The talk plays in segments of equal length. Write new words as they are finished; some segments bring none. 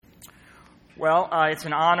Well, it's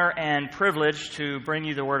an honor and privilege to bring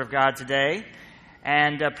you the Word of God today.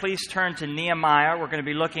 And please turn to Nehemiah. We're going to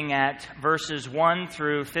be looking at verses 1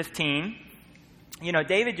 through 15. You know,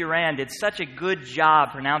 David Duran did such a good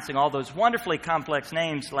job pronouncing all those wonderfully complex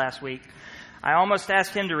names last week. I almost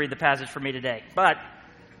asked him to read the passage for me today. But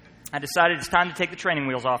I decided it's time to take the training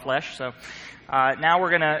wheels off, Lesh. So now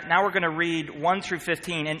we're going to read 1 through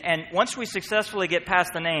 15. And once we successfully get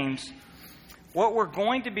past the names, what we're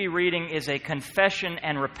going to be reading is a confession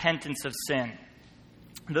and repentance of sin.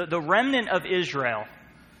 The remnant of Israel,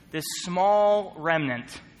 this small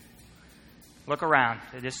remnant, look around,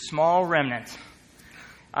 this small remnant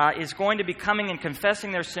is going to be coming and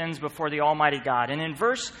confessing their sins before the Almighty God. And in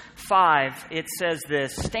verse 5, it says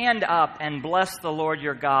this: "Stand up and bless the Lord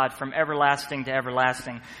your God from everlasting to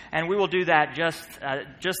everlasting." And we will do that just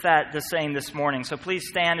that the same this morning. So please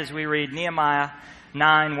stand as we read Nehemiah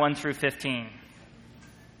 9, 1 through 15.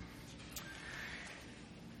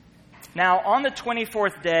 Now, on the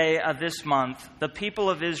 24th day of this month, the people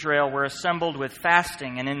of Israel were assembled with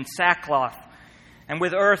fasting and in sackcloth and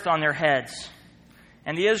with earth on their heads.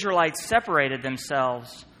 And the Israelites separated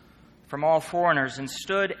themselves from all foreigners and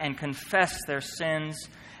stood and confessed their sins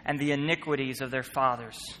and the iniquities of their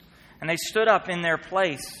fathers. And they stood up in their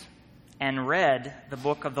place and read the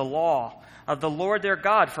book of the law of the Lord their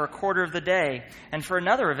God for a quarter of the day. And for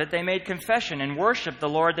another of it they made confession and worshiped the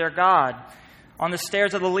Lord their God. On the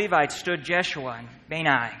stairs of the Levites stood Jeshua, and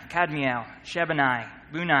Bani, Kadmiel, Shebani,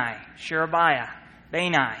 Bunai, Sherebiah,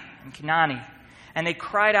 Bani, and Kenani. And they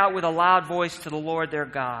cried out with a loud voice to the Lord their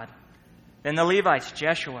God. Then the Levites,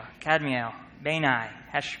 Jeshua, Kadmiel, Bani,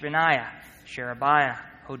 Hashbaniah, Sherebiah,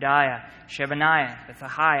 Hodiah, Shebaniah,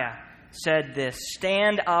 Bethahiah, said this: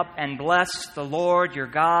 "Stand up and bless the Lord your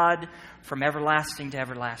God from everlasting to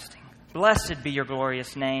everlasting. Blessed be your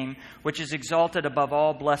glorious name, which is exalted above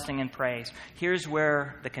all blessing and praise." Here's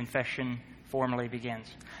where the confession formally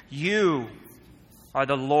begins. "You are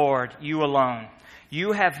the Lord, you alone.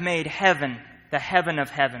 You have made heaven, the heaven of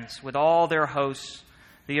heavens, with all their hosts,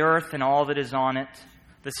 the earth and all that is on it,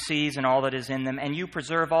 the seas and all that is in them, and you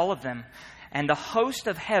preserve all of them. And the host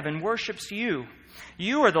of heaven worships you.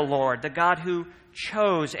 You are the Lord, the God who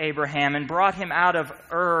chose Abraham and brought him out of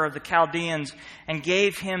Ur of the Chaldeans and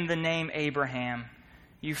gave him the name Abraham.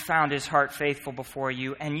 You found his heart faithful before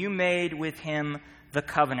you, and you made with him the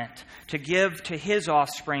covenant to give to his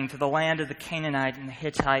offspring to the land of the Canaanite and the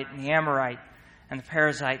Hittite and the Amorite and the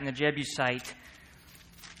Perizzite and the Jebusite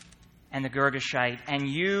and the Girgashite. And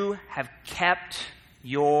you have kept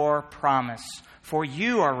your promise. For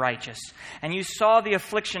you are righteous, and you saw the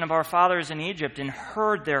affliction of our fathers in Egypt and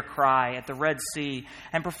heard their cry at the Red Sea,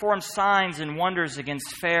 and performed signs and wonders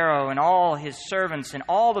against Pharaoh and all his servants and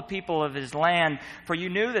all the people of his land. For you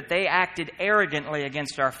knew that they acted arrogantly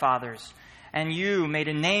against our fathers. And you made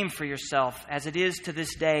a name for yourself, as it is to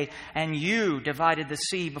this day, and you divided the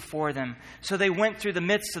sea before them. So they went through the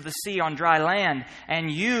midst of the sea on dry land,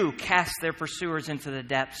 and you cast their pursuers into the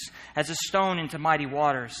depths, as a stone into mighty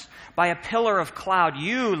waters. By a pillar of cloud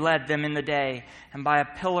you led them in the day, and by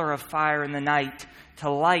a pillar of fire in the night, to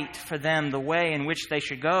light for them the way in which they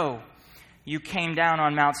should go. You came down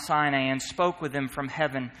on Mount Sinai and spoke with them from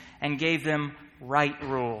heaven, and gave them right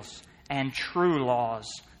rules and true laws,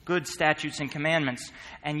 good statutes and commandments.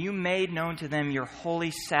 And you made known to them your holy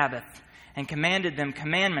Sabbath, and commanded them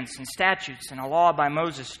commandments and statutes and a law by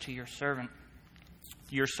Moses to your servant.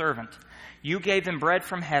 You gave them bread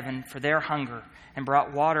from heaven for their hunger, and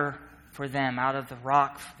brought water for them out of the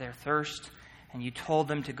rock for their thirst. And you told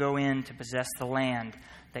them to go in to possess the land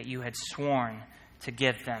that you had sworn to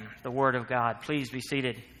give them." The word of God. Please be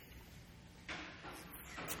seated.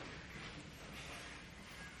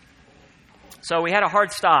 So we had a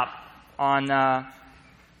hard stop on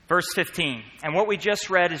verse 15. And what we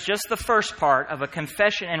just read is just the first part of a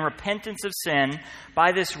confession and repentance of sin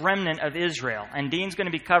by this remnant of Israel. And Dean's going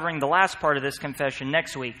to be covering the last part of this confession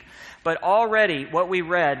next week. But already what we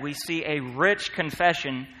read, we see a rich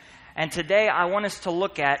confession. And today I want us to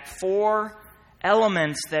look at 4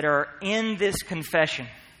 elements that are in this confession.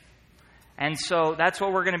 And so that's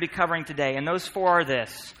what we're going to be covering today. And those 4 are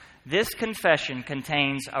this. This confession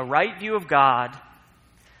contains a right view of God,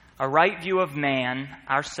 a right view of man,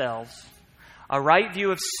 ourselves, a right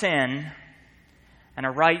view of sin, and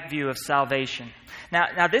a right view of salvation.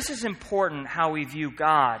 Now this is important, how we view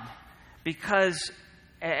God,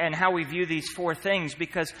 and how we view these 4 things,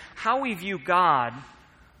 because how we view God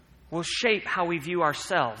will shape how we view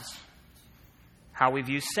ourselves, how we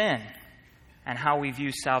view sin, and how we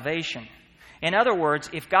view salvation. In other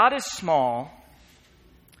words, if God is small,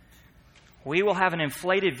 we will have an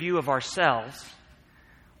inflated view of ourselves,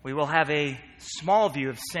 We will have a small view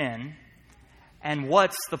of sin. And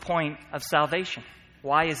what's the point of salvation?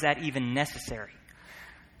 Why is that even necessary?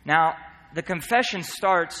 Now, the confession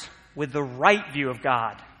starts with the right view of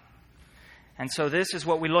God. And so this is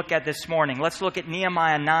what we look at this morning. Let's look at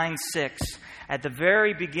Nehemiah 9:6. At the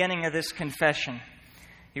very beginning of this confession,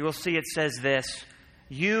 you will see it says this: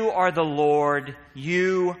 "You are the Lord,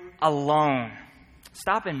 you alone."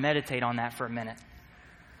 Stop and meditate on that for a minute.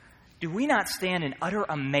 Do we not stand in utter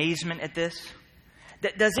amazement at this?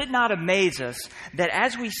 Does it not amaze us that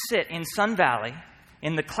as we sit in Sun Valley,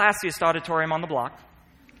 in the classiest auditorium on the block,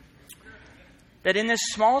 that in this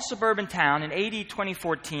small suburban town in AD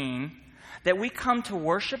 2014, that we come to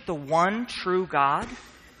worship the one true God?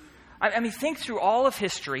 I mean, think through all of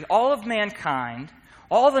history, all of mankind,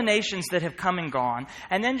 all the nations that have come and gone,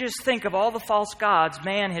 and then just think of all the false gods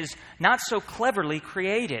man has not so cleverly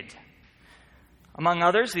created. Among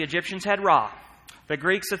others, the Egyptians had Ra, the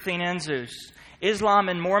Greeks Athena and Zeus. Islam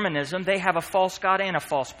and Mormonism, they have a false god and a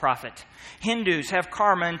false prophet. Hindus have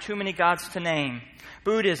karma and too many gods to name.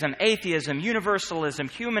 Buddhism, atheism, universalism,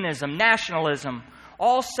 humanism, nationalism,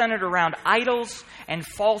 all centered around idols and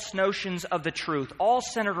false notions of the truth, all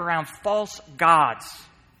centered around false gods.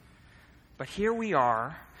 But here we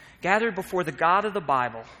are, gathered before the God of the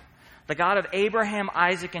Bible, the God of Abraham,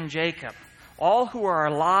 Isaac, and Jacob, all who are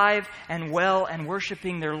alive and well and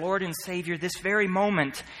worshiping their Lord and Savior this very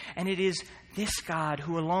moment. And it is this God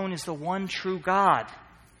who alone is the one true God.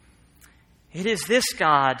 It is this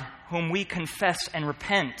God whom we confess and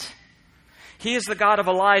repent. He is the God of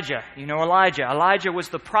Elijah. You know Elijah. Elijah was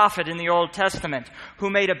the prophet in the Old Testament who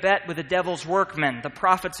made a bet with the devil's workmen, the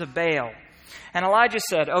prophets of Baal. And Elijah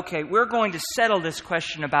said, okay, we're going to settle this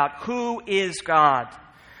question about who is God.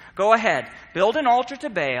 Go ahead, build an altar to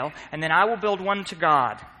Baal, and then I will build one to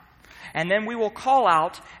God. And then we will call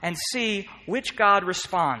out and see which God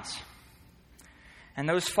responds. And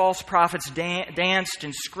those false prophets danced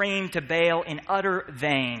and screamed to Baal in utter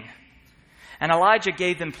vain. And Elijah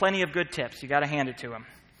gave them plenty of good tips. You got to hand it to him.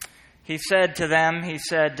 He said to them,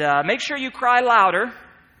 make sure you cry louder.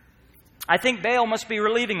 I think Baal must be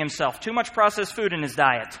relieving himself. Too much processed food in his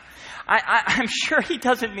diet. I'm sure he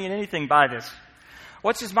doesn't mean anything by this.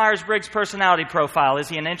 What's his Myers-Briggs personality profile? Is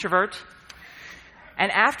he an introvert?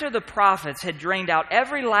 And after the prophets had drained out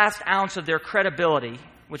every last ounce of their credibility,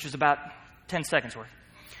 which was about 10 seconds worth,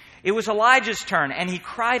 it was Elijah's turn, and he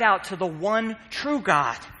cried out to the one true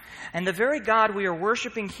God. And the very God we are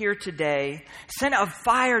worshiping here today sent a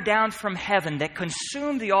fire down from heaven that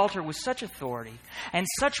consumed the altar with such authority and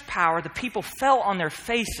such power, the people fell on their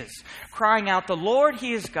faces, crying out, "The Lord,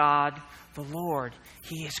 He is God. The Lord,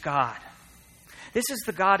 He is God." This is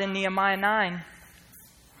the God in Nehemiah 9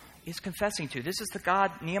 is confessing to. This is the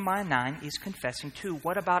God Nehemiah 9 is confessing to.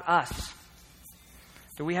 What about us?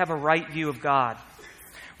 Do we have a right view of God?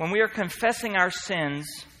 When we are confessing our sins,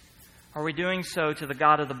 are we doing so to the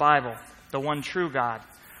God of the Bible, the one true God?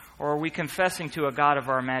 Or are we confessing to a God of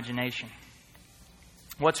our imagination?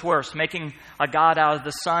 What's worse, making a God out of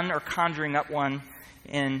the sun or conjuring up one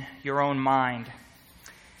in your own mind?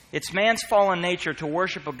 It's man's fallen nature to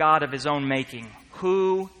worship a God of his own making.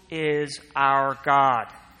 Who is our God?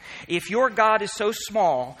 If your God is so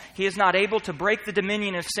small, He is not able to break the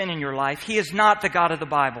dominion of sin in your life, He is not the God of the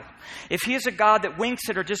Bible. If He is a God that winks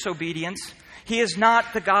at our disobedience, He is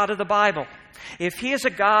not the God of the Bible. If He is a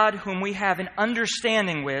God whom we have an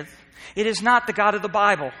understanding with, it is not the God of the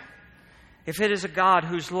Bible. If it is a God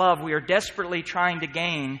whose love we are desperately trying to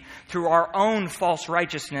gain through our own false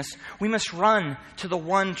righteousness, we must run to the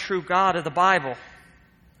one true God of the Bible.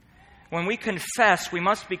 When we confess, we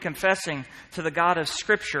must be confessing to the God of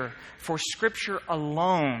Scripture, for Scripture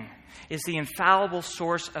alone is the infallible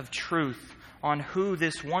source of truth on who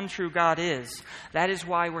this one true God is. That is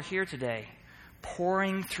why we're here today,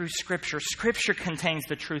 pouring through Scripture. Scripture contains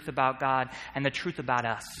the truth about God and the truth about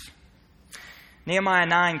us. Nehemiah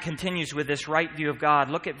 9 continues with this right view of God.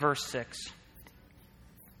 Look at verse 6.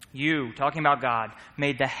 You, talking about God,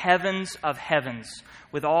 made the heavens of heavens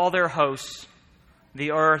with all their hosts,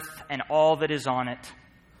 the earth and all that is on it,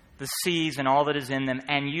 the seas and all that is in them,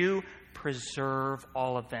 and you preserve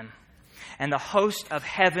all of them. And the host of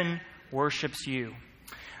heaven worships you.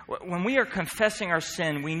 When we are confessing our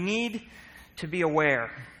sin, we need to be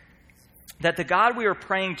aware that the God we are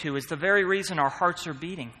praying to is the very reason our hearts are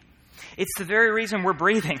beating. It's the very reason we're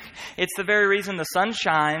breathing. It's the very reason the sun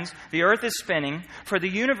shines, the earth is spinning, for the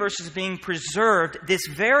universe is being preserved this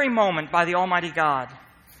very moment by the Almighty God.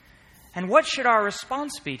 And what should our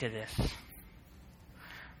response be to this?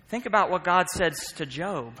 Think about what God says to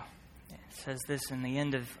Job. It says this in the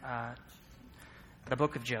end of the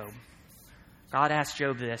book of Job. God asked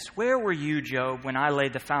Job this, "Where were you, Job, when I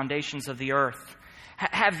laid the foundations of the earth?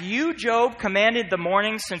 Have you, Job, commanded the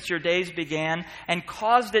morning since your days began and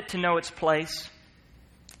caused it to know its place?"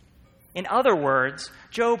 In other words,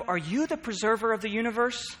 Job, are you the preserver of the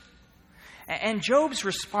universe? And Job's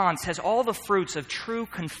response has all the fruits of true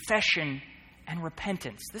confession and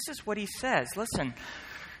repentance. This is what he says. Listen,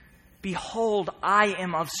 "Behold, I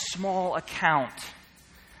am of small account.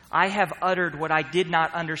 I have uttered what I did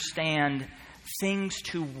not understand, things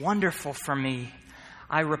too wonderful for me.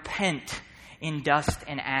 I repent in dust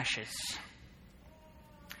and ashes."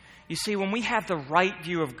 You see, when we have the right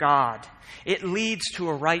view of God, it leads to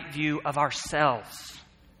a right view of ourselves.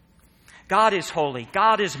 God is holy.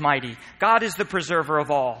 God is mighty. God is the preserver of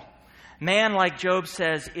all. Man, like Job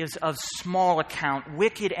says, is of small account,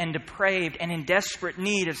 wicked and depraved, and in desperate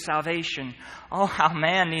need of salvation. Oh, how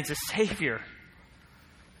man needs a Savior.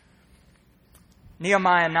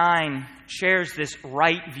 Nehemiah 9 shares this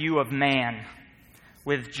right view of man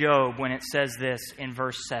with Job when it says this in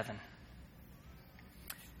verse 7.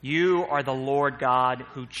 "You are the Lord God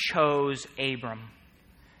who chose Abram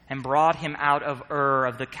and brought him out of Ur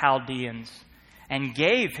of the Chaldeans and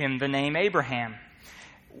gave him the name Abraham."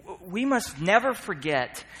 We must never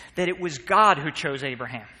forget that it was God who chose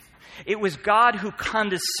Abraham. It was God who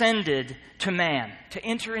condescended to man to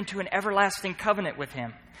enter into an everlasting covenant with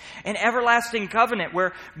him. An everlasting covenant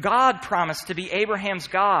where God promised to be Abraham's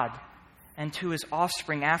God and to his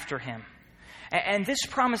offspring after him. And this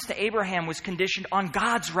promise to Abraham was conditioned on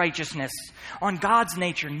God's righteousness, on God's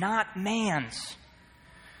nature, not man's.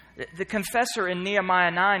 The confessor in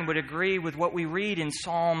Nehemiah 9 would agree with what we read in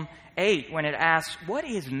Psalm 8 when it asks, "What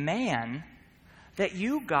is man that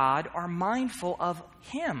you, God, are mindful of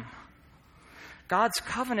him?" God's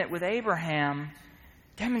covenant with Abraham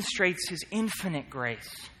demonstrates his infinite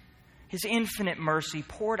grace, his infinite mercy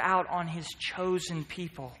poured out on his chosen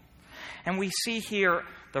people. And we see here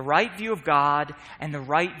the right view of God and the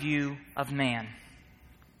right view of man.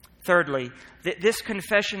 Thirdly, this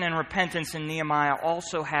confession and repentance in Nehemiah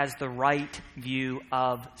also has the right view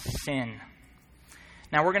of sin.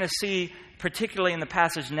 Now, we're going to see, particularly in the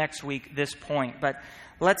passage next week, this point, but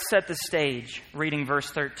let's set the stage, reading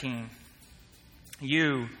verse 13.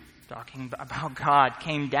 "You," talking about God,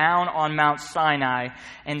 "came down on Mount Sinai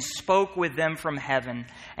and spoke with them from heaven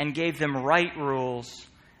and gave them right rules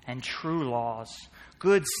and true laws,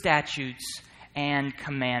 good statutes and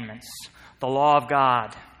commandments." The law of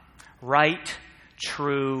God, right,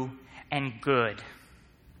 true, and good.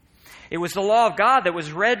 It was the law of God that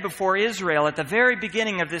was read before Israel at the very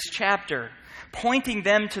beginning of this chapter, pointing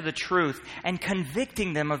them to the truth and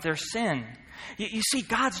convicting them of their sin. You see,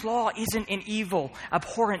 God's law isn't an evil,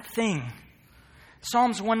 abhorrent thing.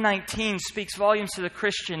 Psalms 119 speaks volumes to the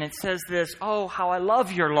Christian. It says this, "Oh, how I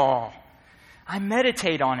love your law. I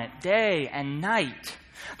meditate on it day and night."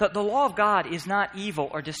 The law of God is not evil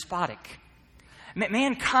or despotic.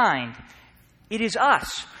 Mankind, it is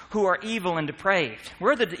us who are evil and depraved.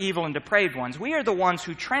 We're the evil and depraved ones. We are the ones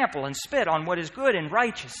who trample and spit on what is good and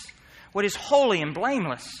righteous, what is holy and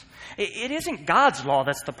blameless. It isn't God's law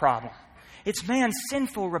that's the problem. It's man's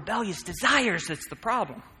sinful, rebellious desires that's the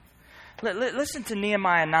problem. Listen to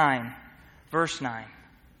Nehemiah 9, verse 9.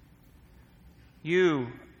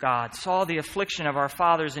 "You, God, saw the affliction of our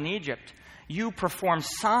fathers in Egypt. You performed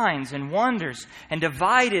signs and wonders and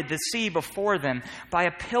divided the sea before them. By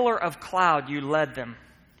a pillar of cloud you led them."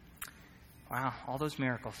 Wow, all those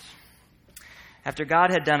miracles. After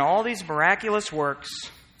God had done all these miraculous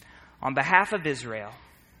works on behalf of Israel,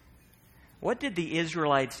 what did the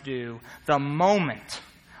Israelites do the moment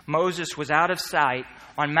Moses was out of sight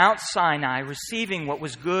on Mount Sinai receiving what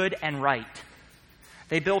was good and right?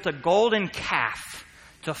 They built a golden calf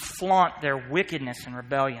to flaunt their wickedness and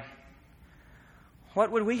rebellion.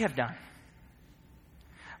 What would we have done?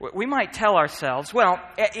 We might tell ourselves, well,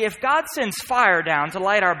 if God sends fire down to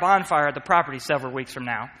light our bonfire at the property several weeks from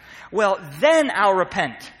now, well, then I'll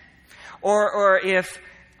repent. Or if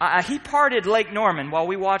he parted Lake Norman while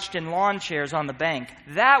we watched in lawn chairs on the bank,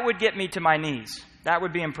 that would get me to my knees. That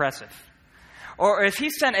would be impressive. Or if he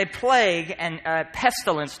sent a plague and a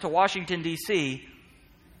pestilence to Washington, D.C.,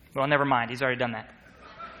 well, never mind. He's already done that.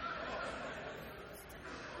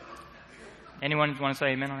 Anyone want to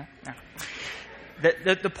say amen on that?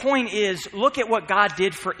 No. The point is, look at what God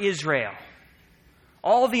did for Israel.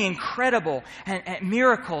 All the incredible and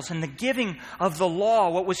miracles and the giving of the law,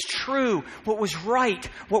 what was true, what was right,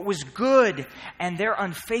 what was good, and their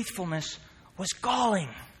unfaithfulness was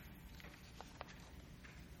galling.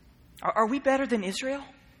 Are we better than Israel?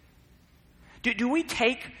 Do we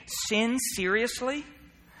take sin seriously?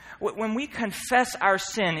 When we confess our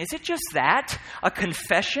sin, is it just that, a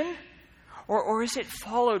confession? Or is it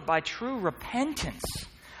followed by true repentance,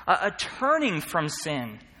 a turning from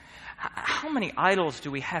sin? How many idols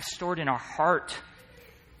do we have stored in our heart?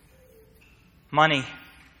 Money,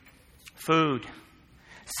 food,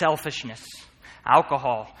 selfishness,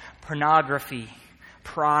 alcohol, pornography,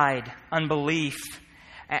 pride, unbelief,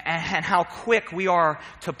 and how quick we are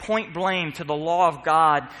to point blame to the law of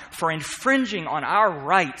God for infringing on our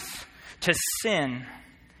rights to sin,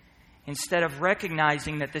 instead of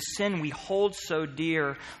recognizing that the sin we hold so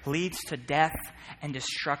dear leads to death and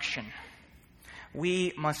destruction.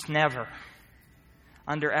 We must never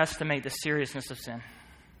underestimate the seriousness of sin.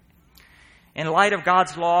 In light of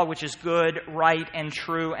God's law, which is good, right, and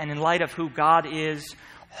true, and in light of who God is,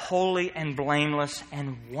 holy and blameless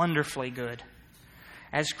and wonderfully good,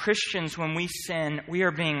 as Christians, when we sin, we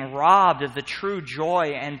are being robbed of the true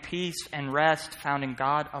joy and peace and rest found in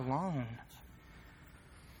God alone.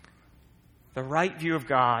 The right view of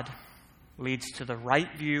God leads to the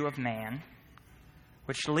right view of man,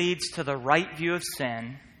 which leads to the right view of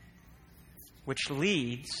sin, which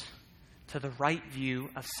leads to the right view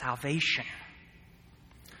of salvation.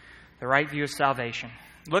 The right view of salvation.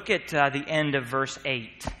 Look at the end of verse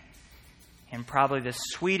 8, and probably the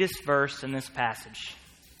sweetest verse in this passage,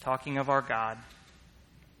 talking of our God.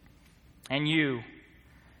 And you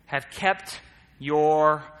have kept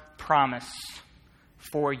your promise,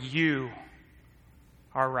 for you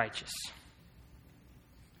are righteous.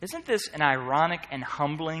 Isn't this an ironic and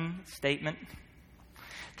humbling statement?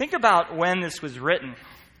 Think about when this was written.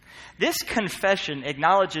 This confession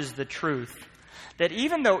acknowledges the truth that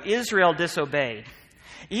even though Israel disobeyed,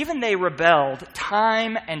 even they rebelled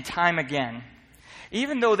time and time again,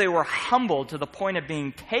 even though they were humbled to the point of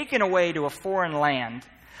being taken away to a foreign land,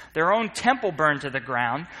 their own temple burned to the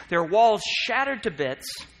ground, their walls shattered to bits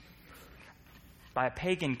by a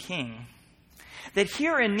pagan king, that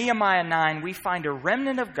here in Nehemiah 9 we find a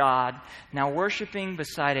remnant of God now worshiping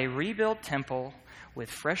beside a rebuilt temple with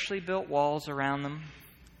freshly built walls around them,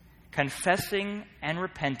 confessing and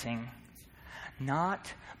repenting,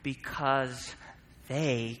 not because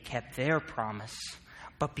they kept their promise,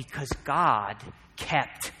 but because God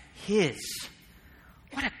kept His.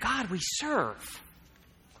 What a God we serve.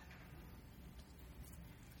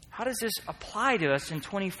 How does this apply to us in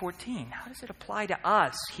 2014? How does it apply to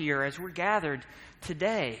us here as we're gathered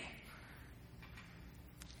today?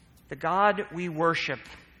 The God we worship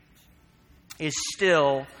is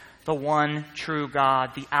still the one true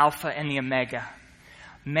God, the Alpha and the Omega.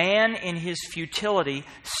 Man, in his futility,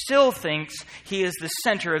 still thinks he is the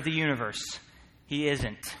center of the universe. He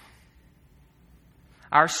isn't.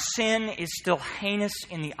 Our sin is still heinous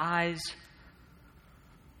in the eyes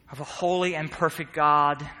of a holy and perfect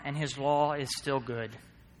God, and His law is still good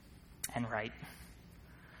and right.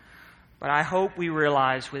 But I hope we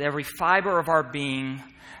realize with every fiber of our being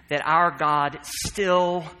that our God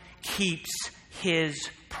still keeps His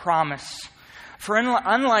promise. For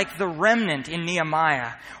unlike the remnant in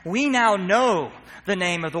Nehemiah, we now know the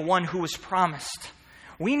name of the one who was promised.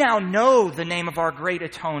 We now know the name of our great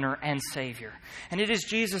atoner and Savior. And it is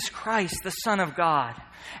Jesus Christ, the Son of God.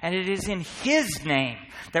 And it is in His name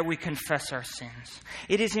that we confess our sins.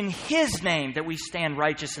 It is in His name that we stand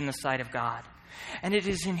righteous in the sight of God. And it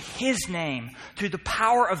is in His name, through the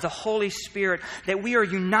power of the Holy Spirit, that we are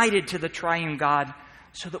united to the triune God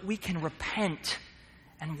so that we can repent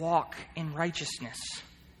and walk in righteousness.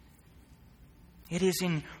 It is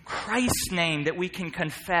in Christ's name that we can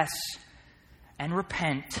confess and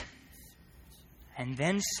repent and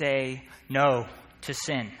then say no to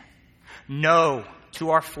sin, no to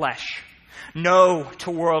our flesh, no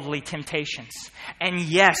to worldly temptations, and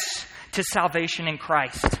yes to salvation in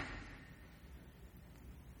Christ.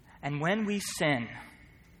 And when we sin,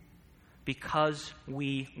 because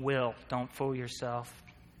we will, don't fool yourself,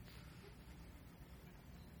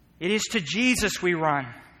 it is to Jesus we run.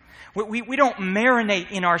 We don't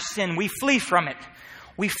marinate in our sin. We flee from it.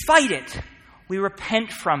 We fight it. We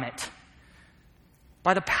repent from it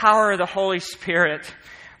by the power of the Holy Spirit.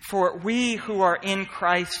 For we who are in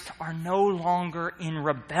Christ are no longer in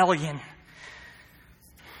rebellion.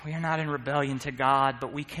 We are not in rebellion to God,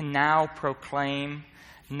 but we can now proclaim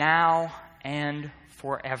now and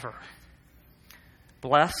forever.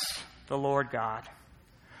 Bless the Lord God,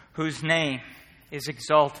 whose name is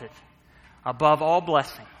exalted above all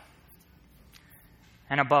blessing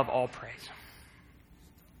and above all praise.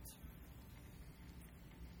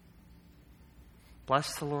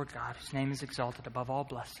 Bless the Lord God, whose name is exalted above all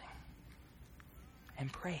blessing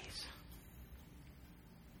and praise.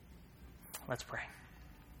 Let's pray.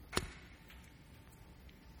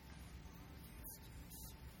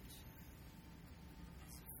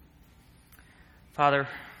 Father,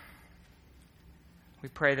 we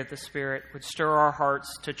pray that the Spirit would stir our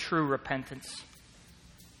hearts to true repentance,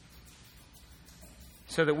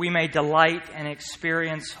 so that we may delight and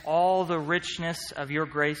experience all the richness of your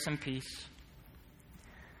grace and peace.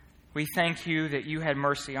 We thank you that you had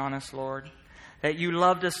mercy on us, Lord, that you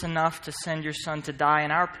loved us enough to send your Son to die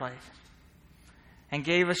in our place, and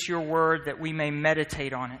gave us your word that we may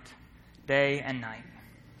meditate on it day and night.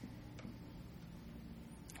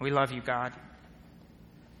 We love you, God.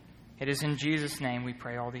 It is in Jesus' name we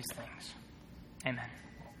pray all these things. Amen.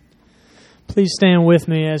 Please stand with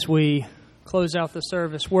me as we close out the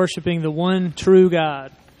service, worshiping the one true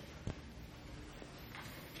God.